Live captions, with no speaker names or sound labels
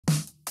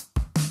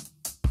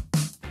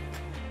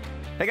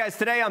Hey guys,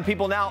 today on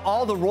People Now,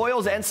 all the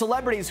royals and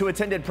celebrities who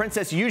attended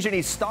Princess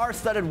Eugenie's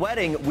star-studded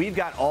wedding. We've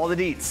got all the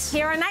deets.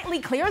 Kiera Knightly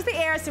clears the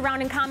air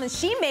surrounding comments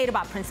she made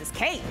about Princess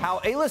Kate. How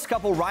A-list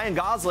couple Ryan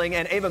Gosling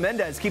and Eva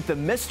Mendes keep the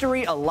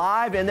mystery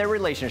alive in their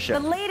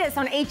relationship. The latest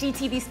on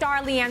HGTV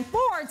star Leanne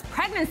Ford's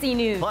pregnancy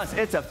news. Plus,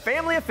 it's a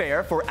family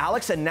affair for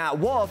Alex and Nat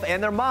Wolff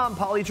and their mom,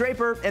 Polly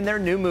Draper, in their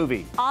new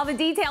movie. All the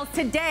details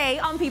today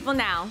on People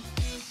Now.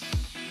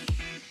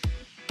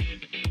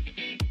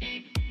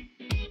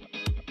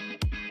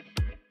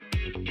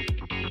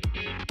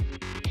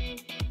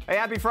 Hey,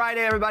 happy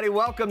Friday, everybody.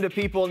 Welcome to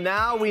People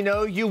Now. We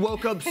know you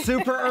woke up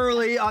super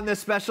early on this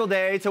special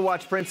day to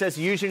watch Princess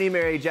Eugenie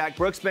marry Jack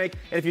Brooksbank.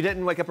 And if you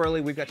didn't wake up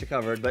early, we've got you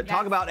covered. But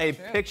talk about a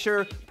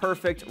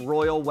picture-perfect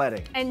royal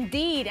wedding.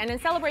 Indeed. And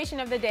in celebration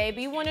of the day,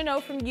 we want to know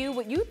from you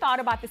what you thought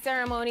about the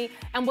ceremony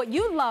and what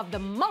you love the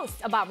most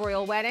about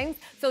royal weddings.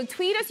 So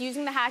tweet us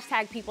using the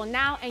hashtag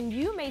PeopleNow, and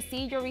you may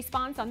see your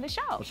response on the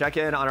show. We'll check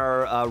in on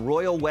our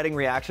royal wedding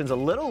reactions a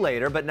little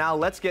later. But now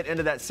let's get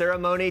into that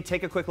ceremony.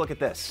 Take a quick look at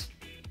this.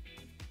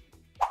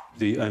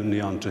 Thee only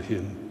unto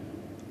him,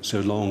 so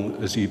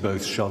long as ye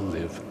both shall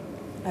live.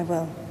 I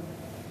will.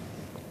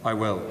 I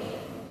will.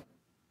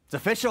 It's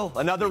official.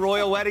 Another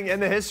royal wedding in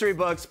the history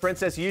books.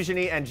 Princess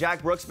Eugenie and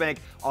Jack Brooksbank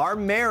are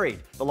married.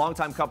 The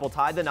longtime couple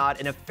tied the knot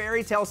in a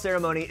fairy tale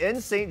ceremony in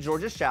St.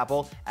 George's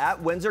Chapel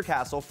at Windsor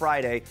Castle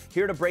Friday.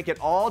 Here to break it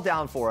all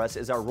down for us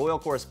is our royal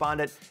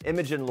correspondent,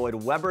 Imogen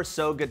Lloyd-Webber.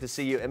 So good to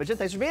see you, Imogen.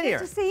 Thanks for being here.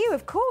 Good to see you,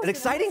 of course. An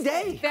exciting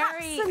day.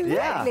 Absolutely.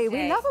 Yeah.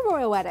 We love a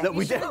royal wedding.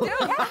 We do.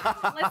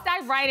 Let's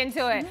dive right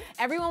into it.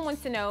 Everyone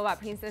wants to know about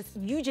Princess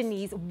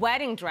Eugenie's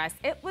wedding dress.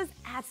 It was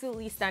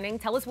absolutely stunning.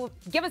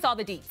 Give us all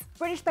the deets.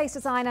 British-based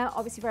designer,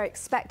 obviously very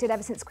expected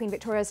ever since Queen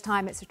Victoria's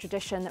time. It's a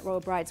tradition that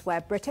royal brides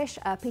wear British.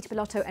 Peter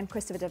Pilotto and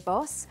Christopher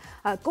DeVos.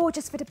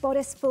 Gorgeous fitted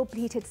bodice, full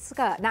pleated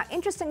skirt. Now,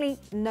 interestingly,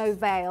 no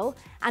veil,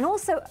 and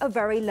also a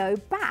very low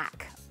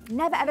back.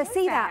 Never ever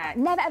see that.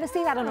 Never ever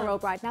see that on a royal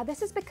bride. Now,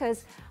 this is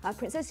because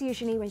Princess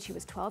Eugenie, when she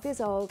was 12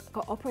 years old,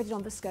 got operated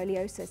on for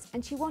scoliosis,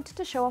 and she wanted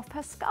to show off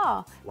her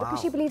scar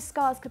because she believed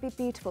scars could be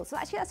beautiful. So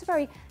actually, that's a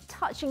very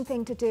touching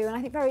thing to do, and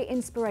I think very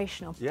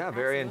inspirational. Yeah,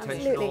 very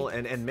intentional.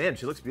 And man,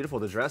 she looks beautiful.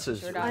 The dress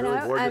is really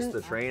gorgeous.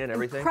 The train and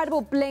everything.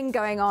 Incredible bling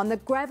going on. The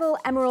Greville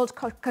Emerald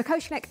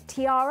Kokoshnik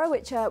tiara,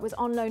 which was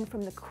on loan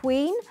from the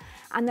Queen.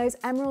 And those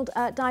emerald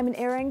diamond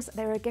earrings,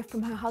 they were a gift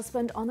from her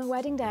husband on their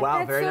wedding day. Wow,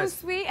 that's very so nice.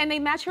 Sweet, and they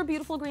match her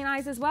beautiful green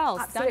eyes as well.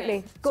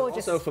 Absolutely,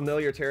 gorgeous. So also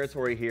familiar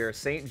territory here,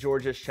 St.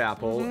 George's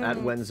Chapel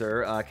at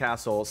Windsor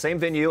Castle. Same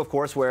venue, of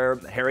course, where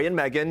Harry and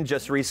Meghan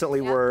just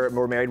recently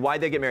were married. Why'd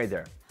they get married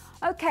there?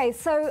 Okay,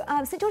 so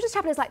St. George's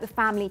Chapel is like the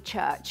family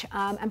church,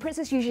 and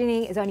Princess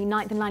Eugenie is only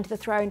 9th in line to the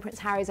throne, Prince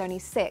Harry is only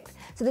 6th.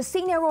 So the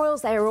senior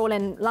royals, they are all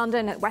in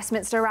London at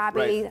Westminster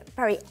Abbey,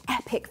 very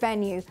epic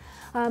venue.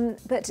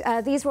 But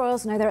these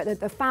royals, no, they're at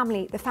the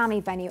family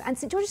venue. And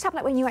St. George's Chapel,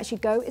 like when you actually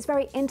go, is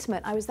very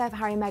intimate. I was there for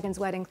Harry and Meghan's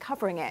wedding,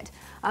 covering it.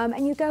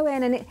 And you go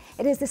in, and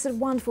it is this sort of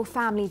wonderful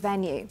family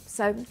venue.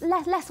 So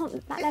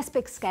less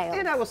big scale.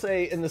 And I will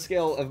say, in the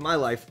scale of my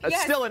life,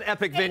 it's still an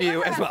epic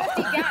venue as well.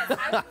 Yes,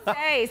 I would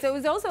say. So it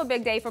was also a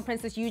big day for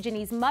Princess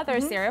Eugenie's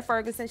mother, Sarah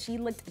Ferguson. She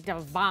looked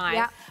divine.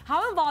 Yeah.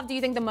 How involved do you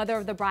think the mother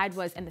of the bride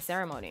was in the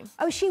ceremony?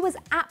 Oh, she was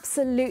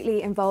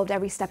absolutely involved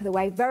every step of the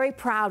way. Very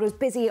proud, was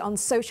busy on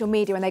social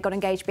media when they got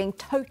engaged, being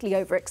totally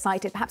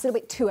overexcited, perhaps a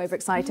little bit too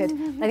overexcited. I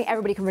think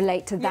everybody can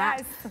relate to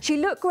that. Yes. She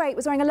looked great,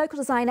 was wearing a local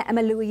designer,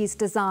 Emma Louise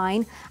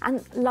design,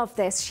 and loved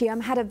this. She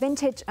had a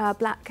vintage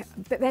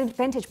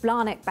vintage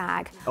Blarney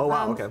bag. Oh,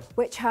 wow, okay.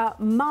 Which her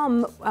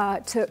mum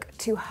took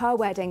to her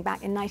wedding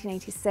back in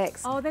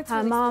 1986. Oh, that's her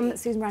really mum, sweet.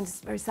 Susan Miranda,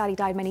 very sadly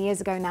died many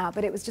years ago now,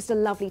 but it was just a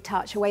lovely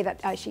touch, a way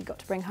that she got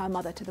to bring her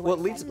mother to the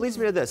wedding. Well, leads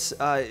me to this.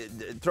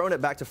 Throwing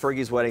it back to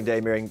Fergie's wedding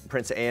day, marrying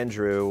Prince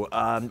Andrew,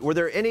 were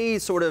there any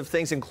sort of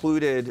things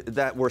included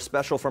that were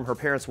special from her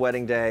parents'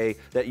 wedding day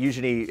that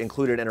Eugenie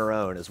included in her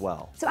own as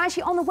well? So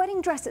actually, on the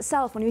wedding dress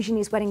itself, on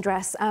Eugenie's wedding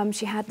dress,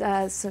 she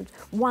had some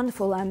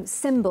wonderful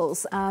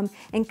symbols,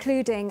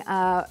 including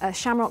a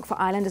shamrock for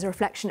Ireland as a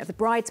reflection of the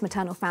bride's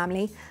maternal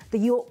family, the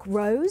York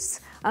Rose,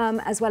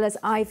 as well as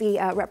Ivy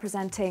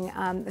representing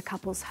the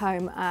couple's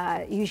home.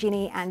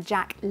 Eugenie and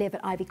Jack live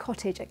at Ivy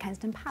Cottage at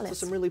Kensington Palace.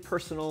 So some really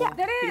personal that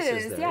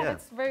pieces is. there. Yeah,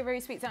 that's very,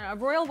 very sweet. So a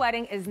royal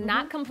wedding is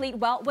not complete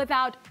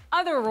without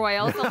other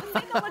royals. So let's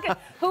take a look at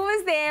who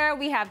is there.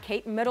 We have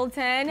Kate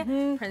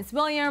Middleton, Prince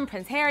William,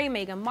 Prince Harry,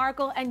 Meghan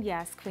Markle, and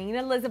yes, Queen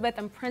Elizabeth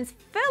and Prince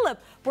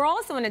Philip were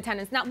also in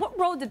attendance. Now, what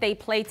role did they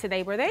play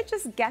today? Were they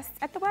just guests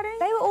at the wedding?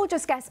 They were all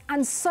just guests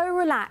and so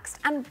relaxed.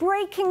 And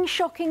breaking,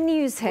 shocking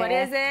news here. What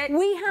is it?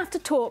 We have to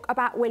talk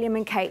about William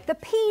and Kate. The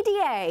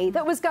PDA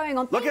that was going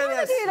on. Look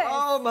at this.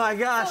 Oh my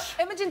gosh.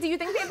 So, Imogen, do you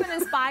think they've been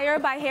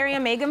inspired by Harry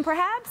and Meghan,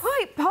 perhaps?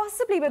 Quite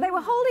possibly, but they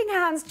were holding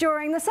hands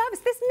during the service.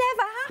 This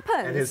never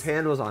happened. And his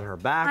hand was on her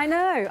back. I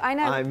know.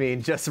 I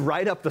mean, just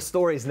right up the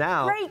stories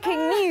now.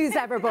 Breaking news,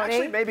 everybody.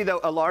 Actually, maybe though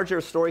a larger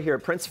story here.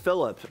 Prince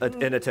Philip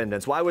in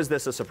attendance. Why was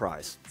this a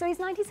surprise? So he's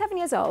 97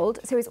 years old,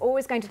 so he's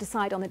always going to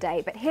decide on the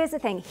day. But here's the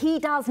thing, he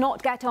does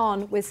not get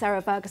on with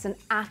Sarah Ferguson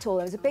at all.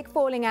 There was a big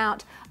falling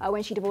out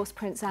when she divorced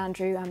Prince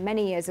Andrew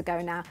many years ago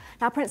now.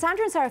 Now, Prince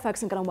Andrew and Sarah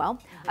Ferguson get on well.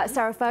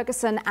 Sarah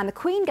Ferguson and the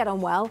Queen get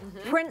on well.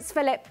 Prince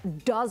Philip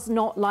does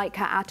not like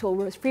her at all,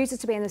 refuses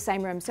to be in the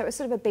same room. So it was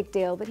sort of a big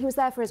deal, but he was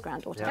there for his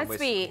granddaughter. That's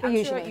sweet.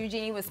 I'm sure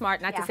Eugenie was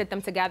smart not to sit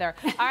them together.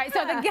 All right,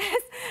 so the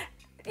guests...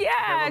 Yeah,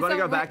 okay, so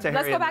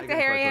let's go back to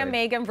Harry and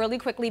Meghan really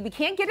quickly. We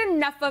can't get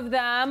enough of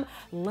them.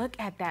 Look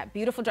at that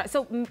beautiful dress.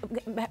 So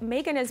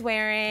Meghan is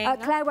wearing...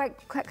 Claire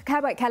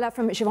White-Keller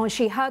from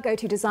Givenchy, her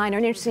go-to designer.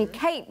 And interestingly,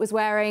 Kate was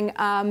wearing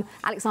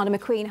Alexander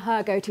McQueen,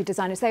 her go-to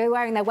designer. So they were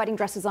wearing their wedding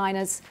dress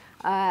designers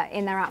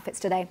in their outfits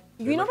today.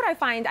 You know what I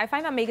find? I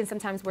find that Meghan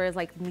sometimes wears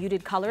like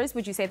muted colors.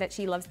 Would you say that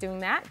she loves doing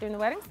that during the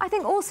wedding? I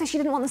think also she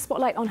didn't want the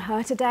spotlight on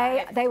her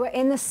today. They were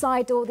in the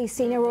side door, these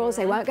senior royals.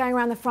 They weren't going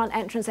around the front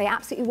entrance. They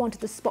absolutely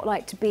wanted the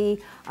spotlight to be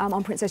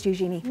on Princess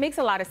Eugenie. Makes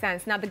a lot of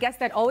sense. Now, the guests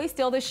that always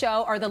steal the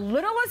show are the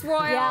littlest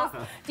royals.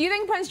 Do you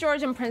think Prince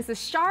George and Princess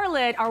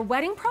Charlotte are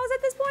wedding pros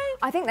at this point?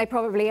 I think they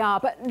probably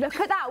are. But look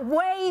at that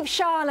wave,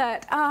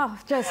 Charlotte. Oh,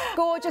 just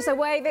gorgeous.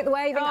 Waving.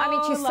 I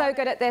mean, she's so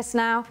good at this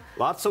now.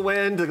 Lots of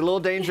wind, a little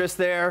dangerous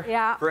there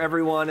for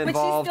everyone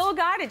involved. But she still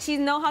got it. She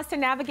knows how to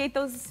navigate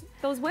those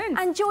winds.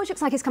 And George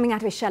looks like he's coming out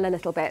of his shell a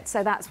little bit,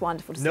 so that's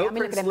wonderful to see. No I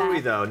mean, Prince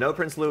Louis, though. No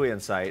Prince Louis in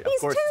sight. He's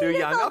of course, too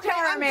young. little, Okay,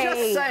 Jeremy. I'm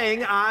just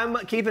saying I'm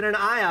keeping an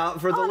eye out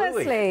for the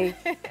Louis.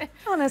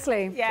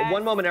 Honestly. Yes.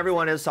 One moment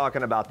everyone is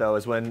talking about, though,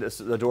 is when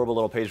this adorable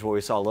little page where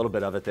we saw a little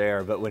bit of it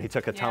there, but when he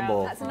took a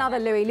tumble. That's another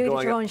Louis de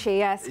Givenchy,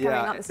 yes, coming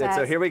up the stairs.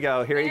 So here we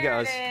go. Here he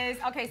goes. It is.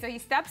 Okay, so he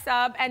steps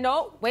up, and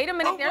wait a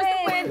minute, there's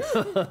the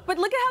wind. But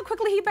look at how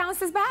quickly he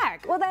bounces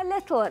back. Well, they're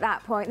little at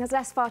that point. There's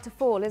less far to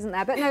fall, isn't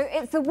there? But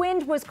no, the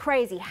wind was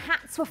crazy.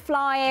 Hats were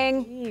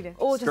flying.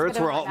 Skirts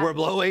were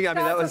blowing. I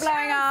mean, that was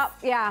blowing up.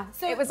 Yeah.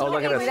 So it was.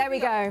 look at this. There we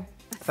go.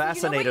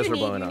 Fascinators were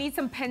blowing up. You need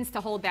some pins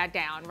to hold that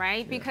down,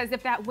 right? Because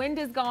if that wind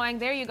is going,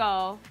 there you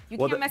go. You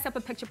can't mess up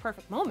a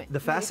picture-perfect moment. The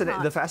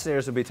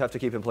fascinators would be tough to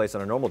keep in place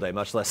on a normal day,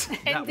 much less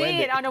that windy.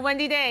 Indeed, on a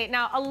windy day.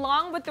 Now,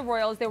 along with the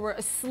royals, there were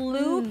a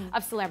slew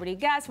of celebrity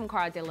guests, from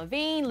Cara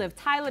Delevingne, Liv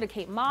Tyler to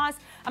Kate Moss.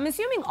 I'm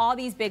assuming all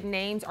these big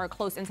names are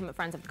close, intimate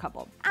friends of the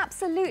couple.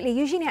 Absolutely.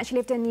 Eugenie actually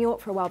lived in New York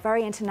for a while,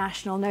 very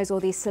international, knows all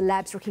these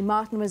celebs. Ricky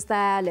Martin was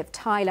there, Liv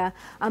Tyler.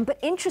 But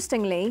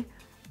interestingly,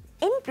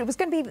 it was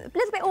going to be a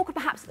little bit awkward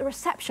perhaps at the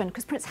reception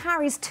because Prince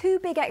Harry's two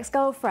big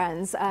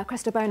ex-girlfriends,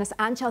 Cressida Bonus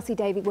and Chelsea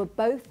Davy, were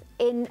both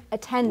in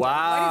attendance.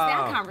 Wow. What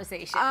is that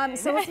conversation?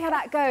 So we'll see how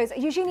that goes.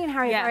 Eugenie and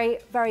Harry are very,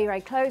 very,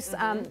 very close.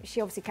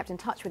 She obviously kept in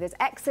touch with his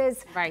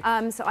exes. Right.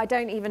 So I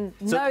don't even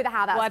know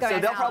how that's going. So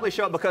they'll probably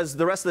show up because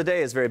the rest of the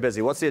day is very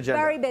busy. What's the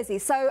agenda? Very busy.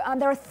 So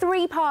there are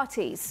 3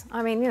 parties.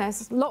 I mean, you know,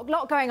 there's a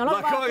lot going on. A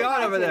lot going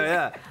on over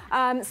there,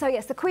 yeah. So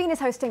yes, the Queen is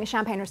hosting a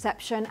champagne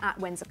reception at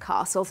Windsor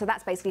Castle. So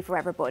that's basically for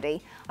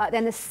everybody.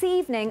 Then this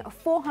evening,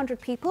 400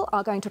 people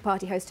are going to a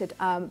party hosted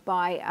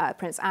by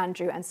Prince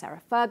Andrew and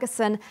Sarah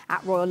Ferguson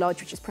at Royal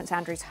Lodge, which is Prince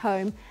Andrew's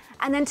home.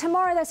 And then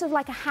tomorrow there's sort of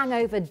like a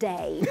hangover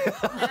day.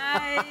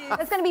 Nice.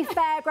 There's going to be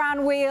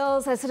fairground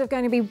wheels. There's sort of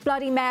going to be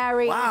Bloody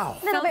Mary. Wow.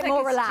 A little bit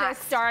more relaxed.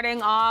 Just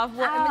starting off.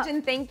 Well,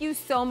 Imogen, thank you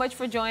so much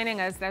for joining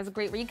us. That was a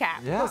great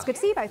recap. Yeah. Well, it's good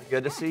to see you both.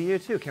 Good to see you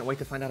too. Can't wait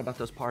to find out about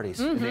those parties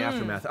in the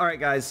aftermath. All right,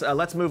 guys,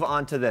 let's move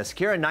on to this.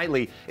 Kiera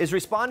Knightly is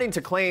responding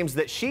to claims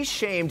that she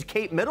shamed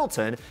Kate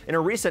Middleton in a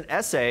recent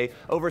essay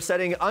over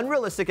setting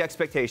unrealistic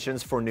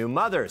expectations for new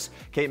mothers.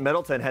 Kate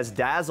Middleton has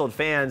dazzled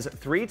fans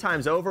 3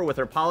 times over with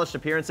her polished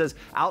appearances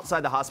outside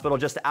the hospital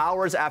just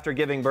hours after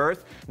giving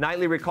birth.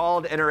 Knightly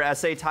recalled in her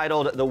essay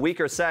titled "The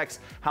Weaker Sex"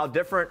 how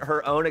different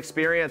her own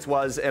experience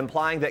was,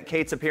 implying that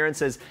Kate's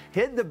appearances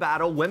hid the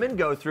battle women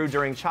go through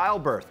during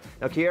childbirth.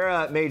 Now,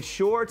 Kiera made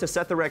sure to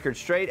set the record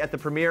straight at the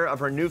premiere of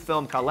her new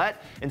film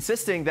Colette,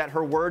 insisting that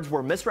her words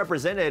were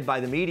misrepresented by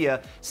the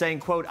media, saying,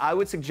 quote, "I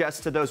would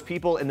suggest to those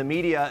people in the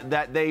media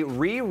that they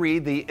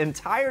reread the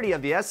entirety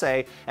of the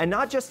essay and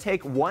not just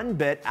take one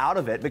bit out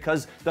of it,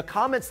 because the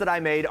comments that I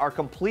made are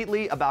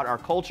completely about our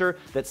culture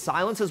that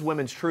silences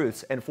women's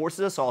truths and forces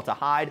us all to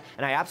hide,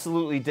 and I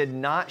absolutely did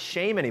not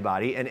shame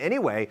anybody in any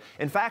way.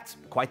 In fact,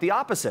 quite the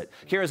opposite."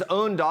 Kiera's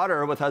own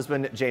daughter with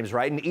husband James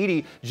Wright and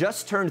Edie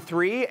just turned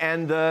 3,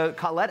 and the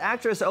Colette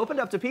actress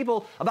opened up to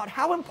people about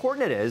how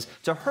important it is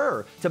to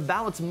her to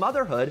balance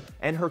motherhood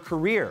and her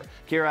career.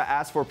 Kiera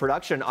asked for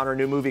production on her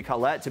new movie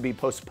Colette to be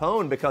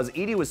postponed because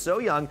Edie was so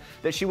young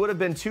that she would have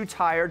been too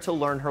tired to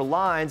learn her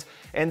lines,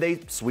 and they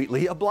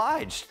sweetly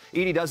obliged.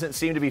 Edie doesn't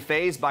seem to be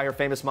fazed by her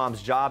famous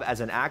mom's job as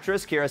an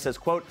actress. Kiera says,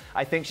 quote,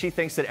 "I think she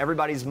thinks that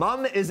everybody's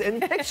mom is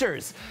in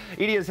pictures."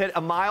 Edie has hit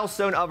a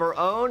milestone of her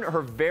own,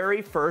 her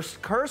very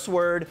first curse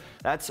word.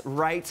 That's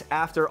right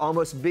after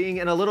almost being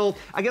in a little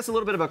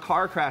bit of a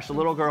car crash. The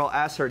little girl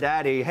asked her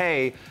daddy,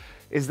 "Hey,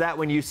 is that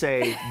when you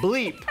say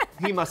bleep,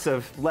 he must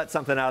have let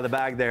something out of the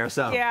bag there.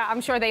 So yeah,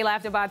 I'm sure they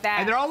laughed about that.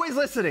 And they're always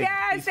listening.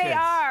 Yes, they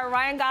are.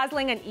 Ryan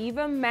Gosling and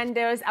Eva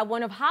Mendes are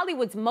one of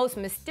Hollywood's most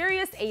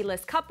mysterious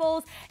A-list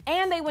couples,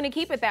 and they want to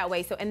keep it that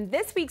way. So in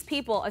this week's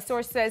People, a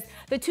source says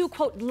the two,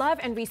 quote, love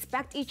and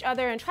respect each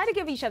other and try to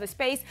give each other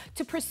space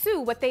to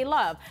pursue what they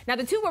love. Now,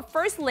 the two were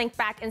first linked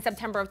back in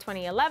September of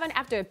 2011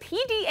 after a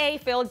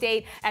PDA-filled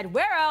date at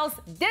where else?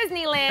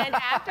 Disneyland.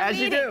 After As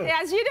you do.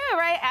 As you do,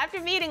 right? After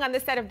meeting on the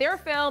set of their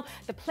film,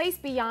 The Place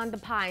Beyond the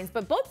Pines.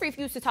 But both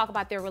refused to talk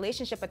about their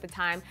relationship at the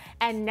time.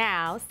 And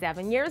now,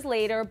 7 years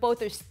later,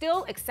 both are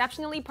still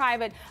exceptionally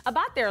private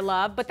about their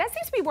love, but that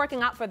seems to be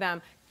working out for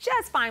them.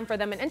 Just fine for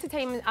them. An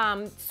entertainment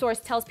source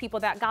tells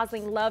People that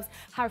Gosling loves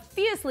how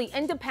fiercely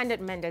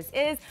independent Mendes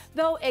is,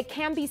 though it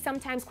can be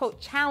sometimes, quote,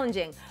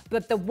 challenging.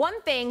 But the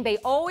one thing they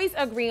always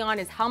agree on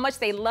is how much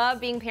they love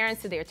being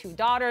parents to their two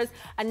daughters.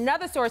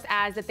 Another source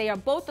adds that they are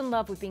both in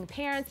love with being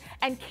parents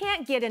and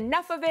can't get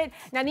enough of it.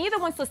 Now, neither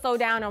wants to slow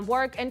down on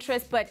work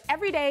interests, but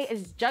every day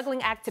is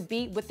juggling act to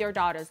beat with their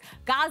daughters.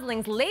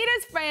 Gosling's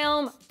latest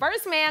film,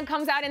 First Man,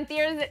 comes out in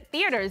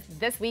theaters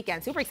this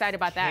weekend. Super excited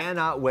about that.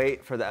 Cannot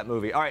wait for that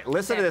movie. All right,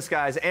 listen to this,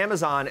 guys.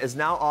 Amazon is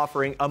now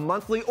offering a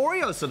monthly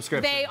Oreo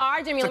subscription. They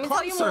are, Jimmy. Let me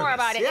tell you more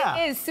about it. Yeah.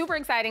 It is super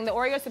exciting. The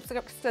Oreo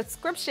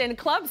subscription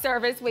club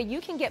service where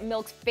you can get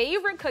Milk's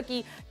favorite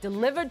cookie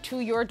delivered to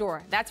your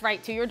door. That's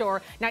right, to your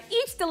door. Now,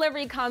 each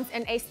delivery comes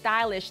in a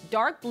stylish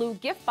dark blue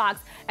gift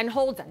box and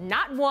holds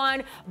not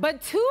one,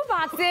 but 2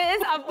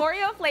 boxes of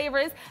Oreo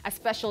flavors, a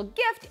special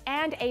gift,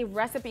 and a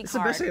recipe card. It's the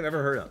best thing I've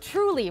ever heard of.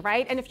 Truly,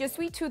 right? And if your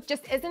sweet tooth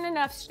just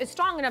is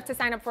strong enough to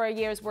sign up for a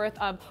year's worth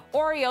of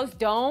Oreos,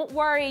 don't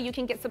worry. You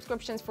can get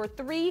subscriptions for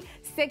 3,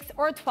 6,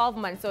 or 12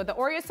 months. So the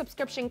Oreo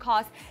subscription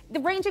costs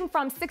ranging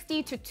from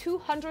 $60 to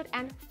 $240.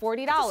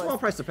 It's a small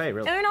price to pay,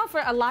 really. And I know,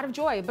 for a lot of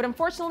joy, but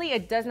unfortunately,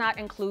 it does not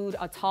include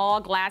a tall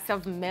glass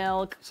of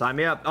milk. Sign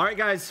me up. All right,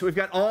 guys, we've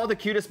got all the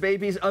cutest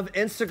babies of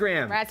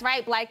Instagram. That's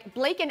right,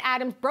 Blake and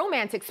Adam's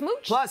bromantic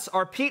smooch. Plus,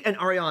 are Pete and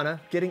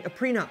Ariana getting a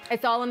prenup?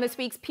 It's all in this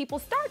week's People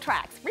Star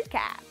Tracks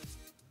recap.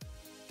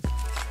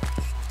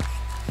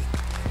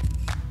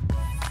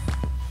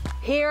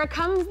 Here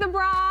comes the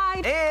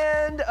bride.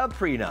 And a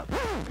prenup.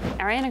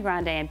 Ariana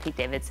Grande and Pete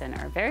Davidson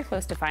are very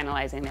close to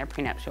finalizing their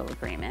prenuptial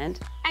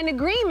agreement. An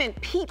agreement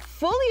Pete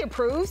fully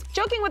approves.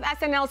 Joking with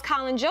SNL's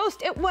Colin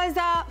Jost, it was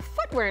a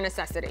footwear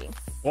necessity.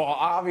 Well,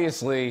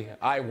 obviously,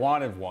 I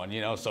wanted one,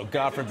 you know, so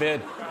God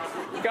forbid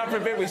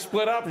we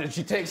split up and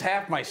she takes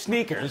half my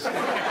sneakers.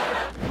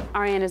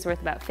 Ariana's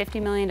worth about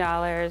 $50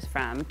 million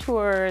from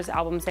tours,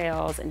 album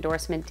sales,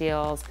 endorsement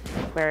deals,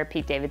 where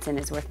Pete Davidson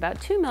is worth about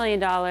 $2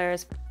 million.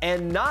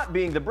 And not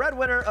being the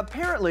breadwinner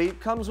apparently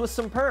comes with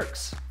some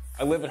perks.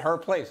 I live at her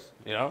place,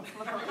 you know?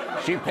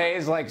 She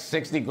pays like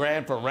 60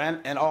 grand for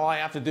rent, and all I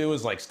have to do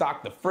is like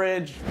stock the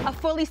fridge. A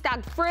fully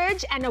stocked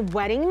fridge and a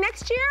wedding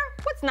next year?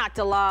 What's not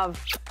to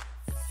love?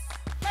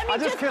 I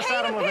just kissed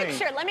Adam Levine.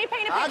 Let me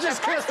paint a picture. I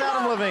just kissed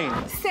Adam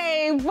Levine.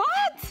 Say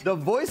what? The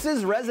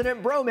Voice's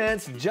resident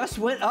bromance just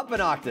went up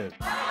an octave.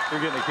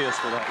 You're getting a kiss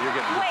for that. You're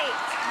getting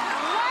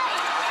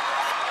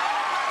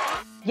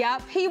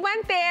Yep, he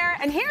went there,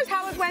 and here's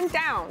how it went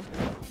down.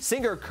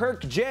 Singer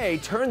Kirk J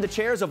turned the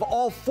chairs of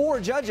all 4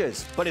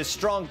 judges, but his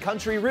strong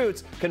country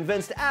roots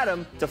convinced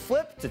Adam to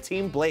flip to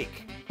Team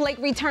Blake. Blake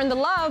returned the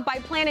love by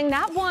planning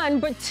not 1,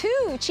 but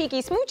 2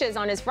 cheeky smooches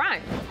on his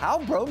front. How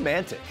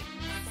bromantic.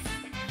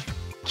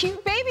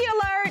 Cute baby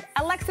alert!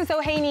 Alexis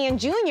Ohanian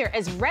Jr.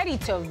 is ready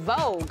to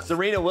Vogue.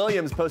 Serena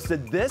Williams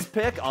posted this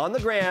pic on the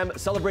gram,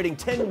 celebrating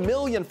 10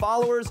 million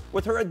followers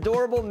with her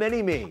adorable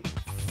mini-me.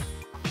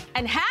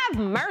 And have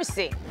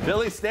mercy.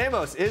 Billy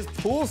Stamos is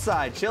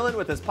poolside chilling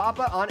with his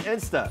papa on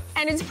Insta.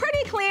 And it's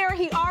pretty clear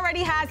he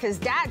already has his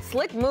dad's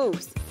slick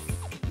moves.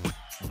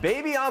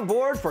 Baby on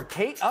board for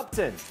Kate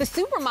Upton. The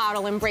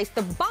supermodel embraced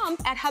the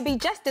bump at hubby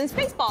Justin's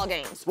baseball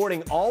games.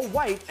 Sporting all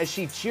white as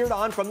she cheered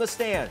on from the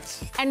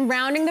stands. And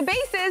rounding the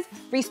bases,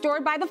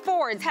 Restored by the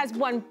Fords has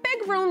one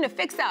big room to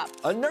fix up.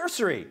 A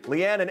nursery.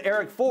 Leanne and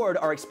Eric Ford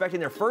are expecting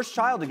their first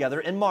child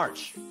together in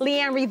March.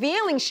 Leanne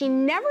revealing she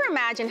never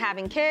imagined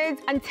having kids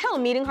until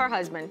meeting her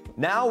husband.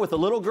 Now, with a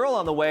little girl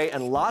on the way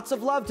and lots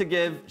of love to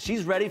give,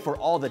 she's ready for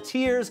all the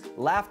tears,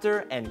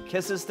 laughter, and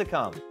kisses to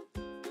come.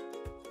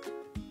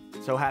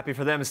 So happy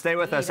for them. Stay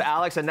with us.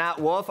 Alex and Nat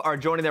Wolff are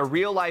joining their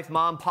real-life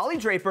mom, Polly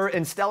Draper,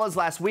 in Stella's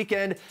last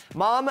weekend.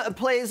 Mom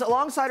plays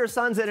alongside her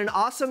sons in an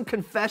awesome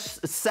confess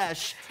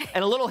sesh.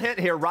 And a little hint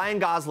here, Ryan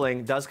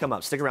Gosling does come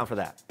up. Stick around for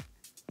that.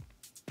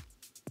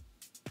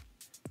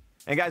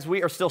 And guys,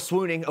 we are still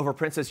swooning over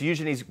Princess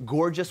Eugenie's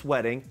gorgeous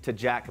wedding to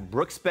Jack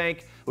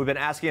Brooksbank. We've been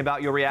asking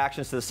about your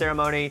reactions to the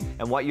ceremony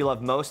and what you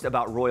love most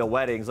about royal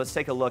weddings. Let's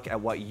take a look at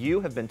what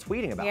you have been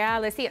tweeting about. Yeah,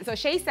 let's see it. So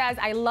Shay says,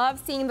 I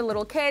love seeing the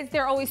little kids.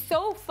 They're always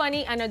so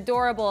funny and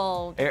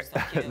adorable.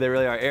 So they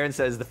really are. Aaron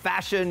says, the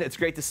fashion, it's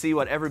great to see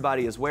what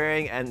everybody is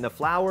wearing. And the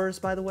flowers,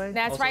 by the way.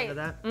 That's also right. into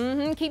that.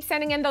 Mm-hmm. Keep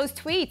sending in those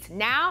tweets.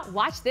 Now,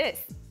 watch this.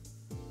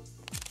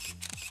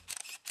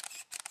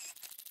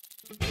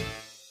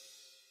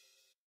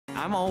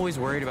 I'm always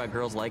worried about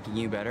girls liking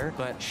you better,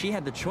 but she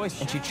had the choice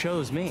and she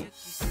chose me.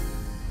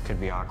 Could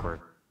be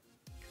awkward.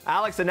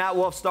 Alex and Nat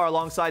Wolff star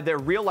alongside their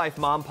real-life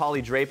mom,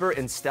 Polly Draper,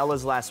 in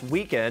Stella's Last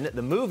Weekend.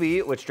 The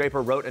movie, which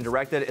Draper wrote and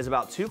directed, is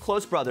about two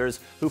close brothers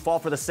who fall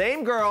for the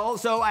same girl.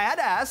 So I had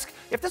to ask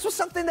if this was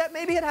something that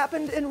maybe had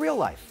happened in real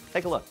life.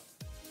 Take a look.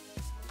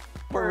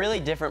 We're really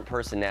different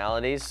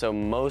personalities, so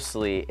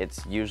mostly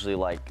it's usually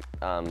like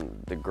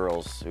the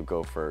girls who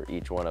go for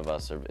each one of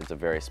us. It's a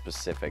very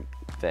specific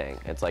thing.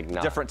 It's like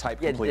not different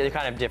type. Yeah, completely.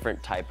 kind of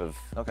different type of.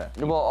 Okay.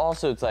 Well,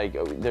 also it's like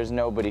there's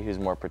nobody who's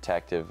more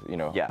protective, you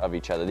know, Yeah. of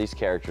each other. These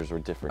characters were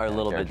different. Are a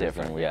little bit characters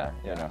than different, we yeah. are,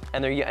 you know.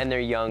 And they're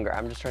younger.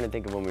 I'm just trying to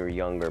think of when we were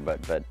younger,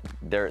 but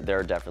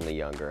they're definitely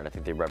younger, and I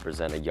think they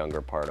represent a younger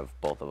part of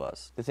both of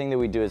us. The thing that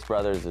we do as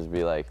brothers is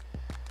be like,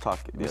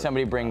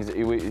 somebody brings,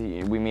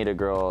 we meet a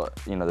girl,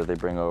 you know, that they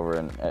bring over,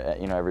 and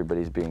you know,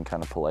 everybody's being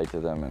kind of polite to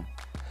them, and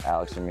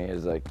Alex and me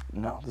is like,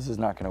 no, this is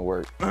not gonna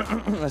work.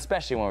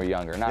 Especially when we're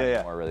younger, not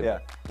anymore really,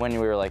 but when we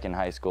were like in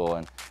high school,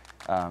 and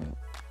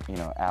you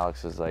know,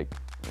 Alex was like,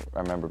 I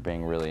remember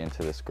being really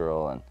into this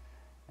girl, and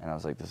I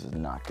was like, this is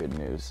not good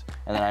news.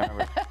 And then I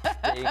remember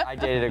I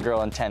dated a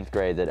girl in 10th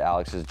grade that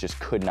Alex just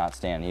could not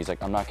stand. He's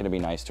like, I'm not gonna be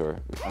nice to her.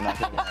 I'm not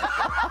gonna be nice to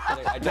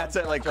her. That's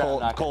it, like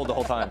cold the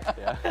whole time.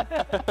 Yeah.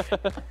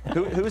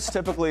 Who's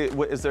typically,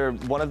 is there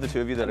one of the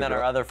two of you that And then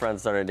our other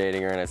friends started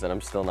dating her, and I said, I'm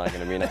still not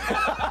gonna be nice.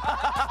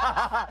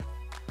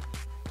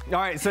 All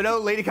right, so no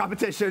lady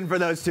competition for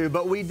those two,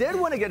 but we did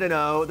want to get to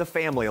know the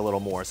family a little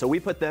more. So we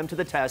put them to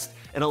the test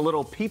in a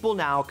little People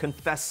Now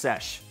Confess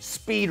Sesh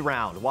speed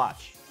round.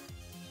 Watch.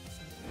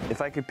 If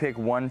I could pick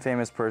one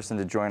famous person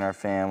to join our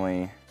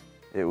family,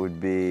 it would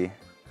be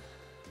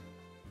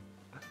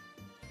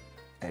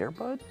Air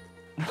Bud?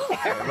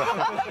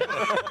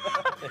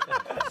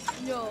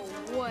 No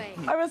way.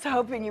 I was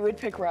hoping you would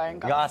pick Ryan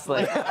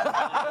Gosling.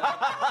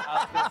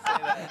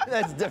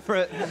 That's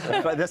different.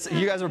 But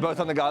you guys were both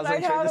on the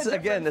Gosling train. This is,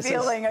 again, this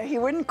feeling. He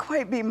wouldn't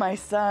quite be my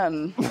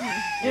son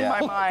in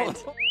my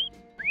mind.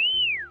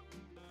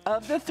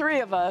 Of the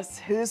three of us,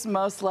 who's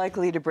most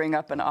likely to bring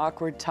up an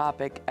awkward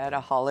topic at a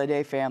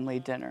holiday family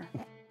dinner?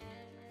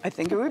 I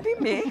think it would be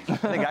me. I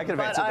think I could have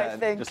answered that. I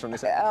think just from the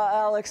second.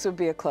 Alex would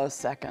be a close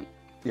second.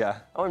 Yeah.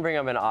 I wouldn't bring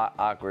up an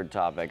awkward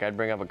topic. I'd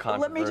bring up a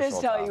controversial Let me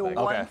just tell you topic.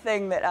 one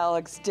thing that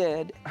Alex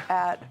did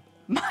at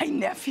my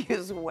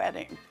nephew's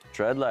wedding.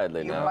 Tread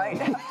lightly You now. might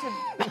have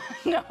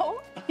to.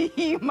 No,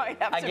 you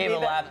might have to. I gave a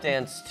lap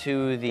dance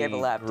to the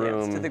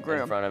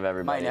groom in front of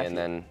everybody, and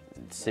then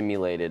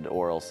simulated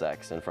oral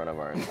sex in front of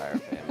our entire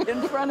family.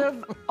 In front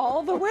of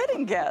all the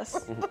wedding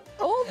guests,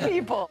 old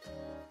people.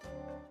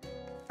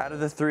 Out of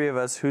the three of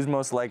us, who's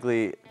most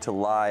likely to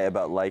lie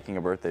about liking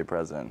a birthday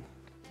present?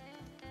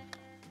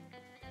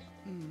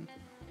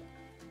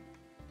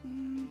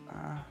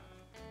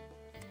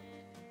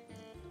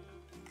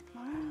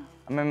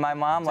 I mean, my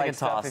mom likes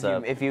stuff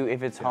if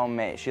it's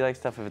homemade. She likes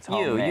stuff if it's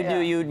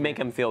homemade. You'd make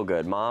him feel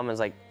good. Mom is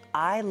like,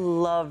 I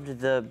loved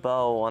the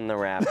bow on the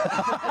wrap.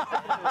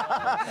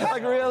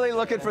 Like really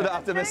looking for the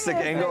optimistic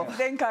angle. I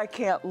think I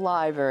can't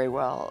lie very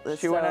well.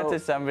 She went out to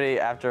somebody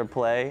after a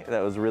play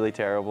that was really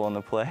terrible in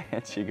the play,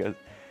 and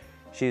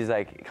she's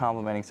like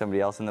complimenting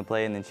somebody else in the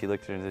play, and then she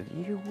looked at her and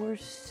said, "You were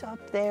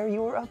up there,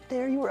 you were up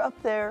there, you were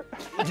up there."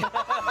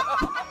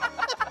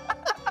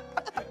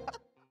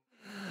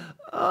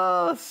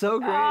 Oh, so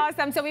great.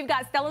 Awesome. So we've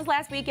got Stella's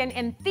Last Weekend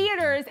in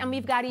theaters, and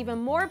we've got even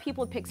more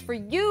people picks for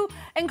you,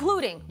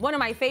 including one of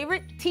my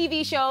favorite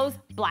TV shows,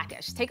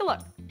 Blackish. Take a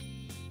look.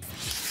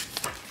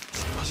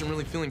 I wasn't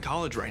really feeling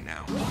college right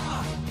now.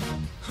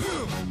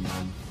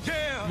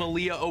 Yeah.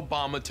 Malia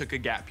Obama took a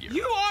gap year.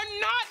 You are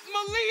not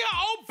Malia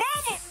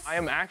Obama! I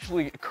am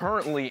actually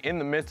currently in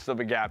the midst of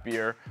a gap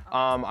year.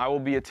 I will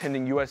be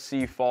attending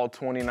USC fall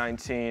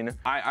 2019.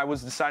 I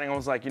was deciding, I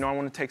was like, I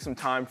want to take some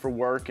time for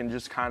work and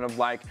just kind of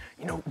like,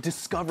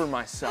 discover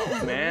myself,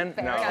 man.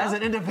 As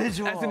an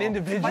individual. As an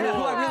individual. I know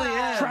who I really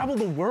am. Travel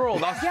the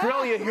world.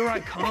 Australia, here I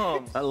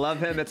come. I love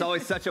him. It's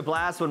always such a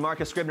blast when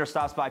Marcus Scribner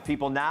stops by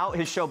People Now.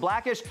 His show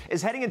Blackish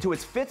is heading into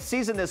its 5th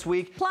season this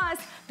week. Plus,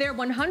 their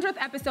 100th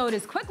episode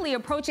is quickly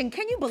approaching.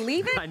 Can you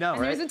believe it? I know,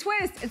 and right? There's a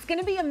twist. It's going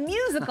to be a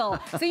musical.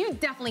 So you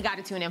definitely got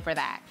to tune in for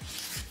that.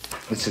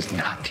 This is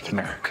not the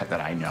America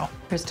that I know.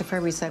 Christopher,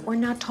 we said we're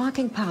not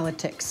talking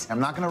politics. I'm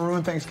not going to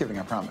ruin Thanksgiving,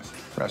 I promise.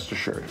 Rest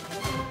assured.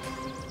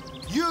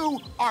 You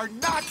are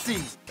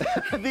Nazis!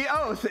 The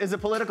Oath is a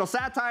political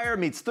satire,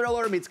 meets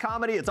thriller, meets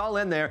comedy. It's all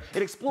in there.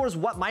 It explores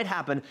what might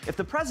happen if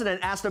the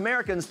president asked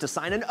Americans to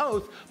sign an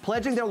oath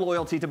pledging their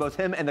loyalty to both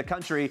him and the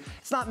country.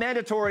 It's not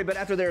mandatory, but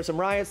after there are some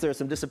riots, there are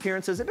some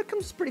disappearances, it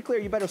becomes pretty clear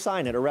you better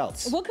sign it or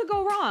else. What could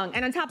go wrong?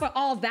 And on top of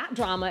all that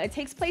drama, it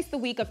takes place the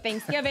week of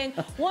Thanksgiving,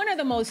 one of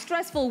the most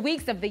stressful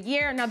weeks of the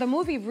year. Now, the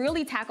movie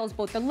really tackles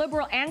both the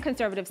liberal and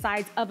conservative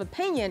sides of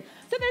opinion,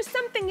 so there's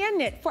something in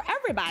it for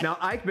everybody. Now,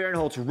 Ike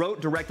Barinholtz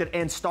wrote, directed,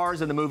 and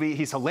stars in the movie.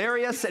 He's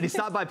hilarious, and he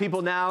stopped by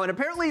People Now, and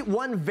apparently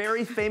one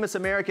very famous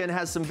American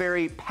has some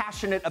very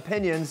passionate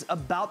opinions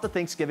about the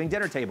Thanksgiving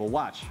dinner table.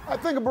 Watch. I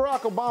think of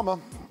Barack Obama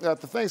at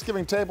the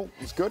Thanksgiving table.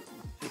 It's good.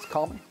 It's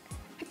calming.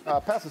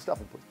 Pass the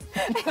stuffing, please.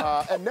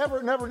 And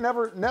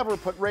never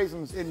put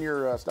raisins in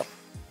your stuffing.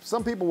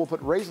 Some people will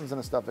put raisins in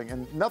a stuffing,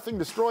 and nothing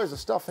destroys a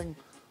stuffing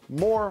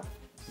more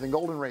than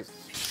golden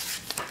raisins.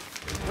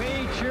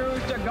 We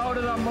choose to go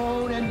to the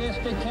moon in this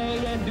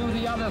decade and do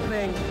the other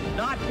thing,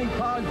 not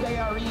because they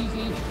are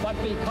easy, but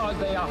because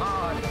they are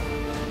hard.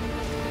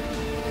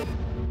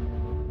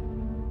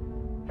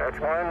 That's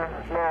one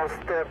small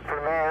step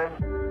for man,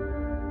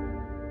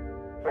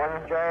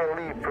 one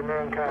giant leap for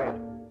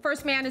mankind.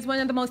 First Man is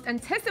one of the most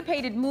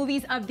anticipated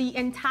movies of the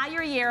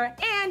entire year,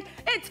 and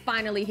it's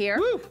finally here.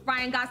 Woo!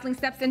 Ryan Gosling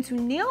steps into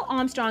Neil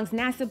Armstrong's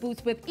NASA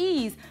boots with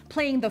ease,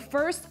 playing the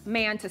first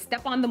man to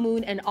step on the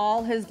moon in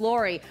all his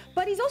glory.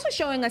 But he's also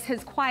showing us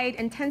his quiet,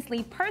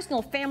 intensely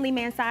personal family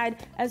man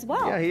side as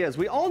well. Yeah, he is.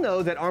 We all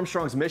know that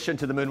Armstrong's mission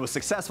to the moon was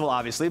successful,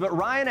 obviously, but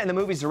Ryan and the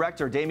movie's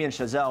director, Damien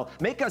Chazelle,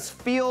 make us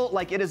feel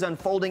like it is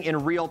unfolding in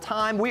real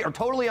time. We are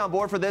totally on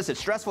board for this. It's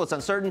stressful, it's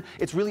uncertain.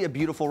 It's really a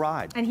beautiful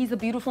ride. And he's a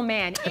beautiful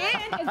man.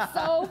 And it's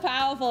so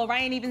powerful.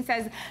 Ryan even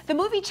says the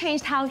movie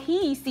changed how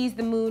he sees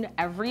the moon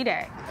every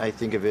day. I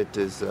think of it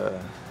as,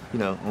 you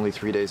know, only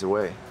 3 days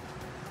away.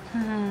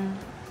 You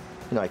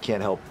know, I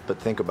can't help but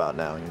think about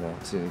now, you know,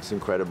 it's an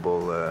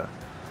incredible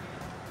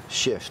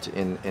shift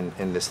in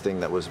this thing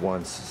that was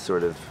once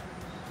sort of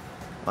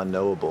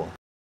unknowable.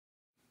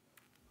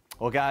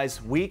 Well,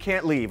 guys, we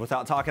can't leave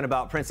without talking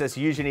about Princess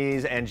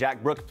Eugenie's and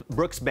Jack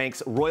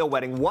Brooksbank's royal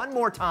wedding one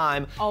more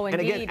time. Oh, indeed.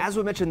 And again, as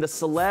we mentioned, the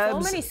celebs. So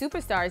many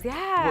superstars,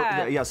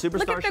 yeah. Yeah, superstars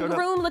Look at the showed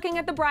groom up. looking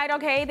at the bride,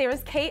 okay?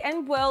 There's Kate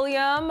and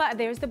William.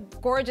 There's the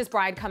gorgeous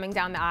bride coming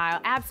down the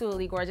aisle.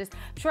 Absolutely gorgeous.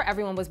 I'm sure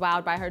everyone was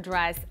wowed by her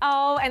dress.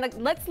 Oh, and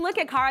let's look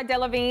at Cara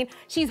Delevingne.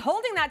 She's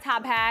holding that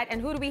top hat.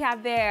 And who do we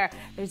have there?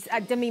 There's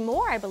Demi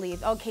Moore, I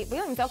believe. Oh, Kate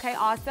Williams. Okay,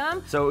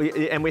 awesome. So,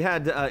 and we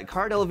had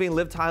Cara Delevingne,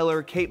 Liv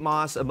Tyler, Kate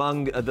Moss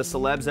among the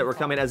celebs that were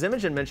coming. As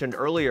Imogen mentioned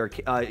earlier,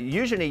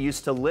 Eugenie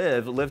used to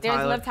live. There's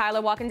Liv Tyler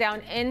walking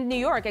down in New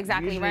York,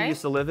 exactly, Eugenie right?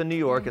 used to live in New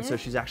York, and so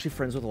she's actually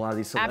friends with a lot of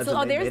these celebs.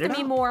 Absolutely. Oh, there's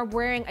Demi Moore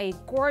wearing a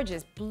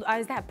gorgeous,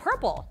 is that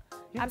purple?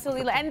 Yeah,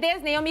 absolutely. Purple. And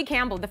there's Naomi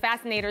Campbell. The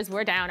Fascinators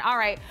were down. All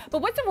right.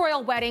 But what's a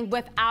royal wedding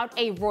without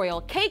a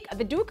royal cake?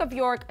 The Duke of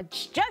York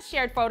just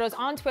shared photos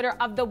on Twitter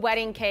of the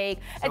wedding cake.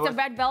 It's a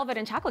red velvet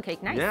and chocolate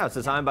cake. Nice. Yeah, it's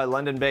designed by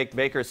London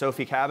baker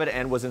Sophie Cabot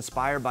and was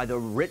inspired by the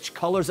rich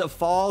colors of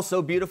fall.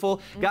 So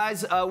beautiful.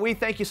 Guys, we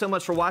thank you so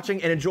much for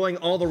watching and enjoying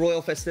all the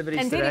royal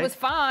festivities today. Indeed, it was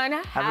fun.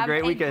 Have a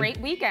great weekend.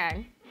 Great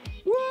weekend.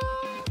 Woo!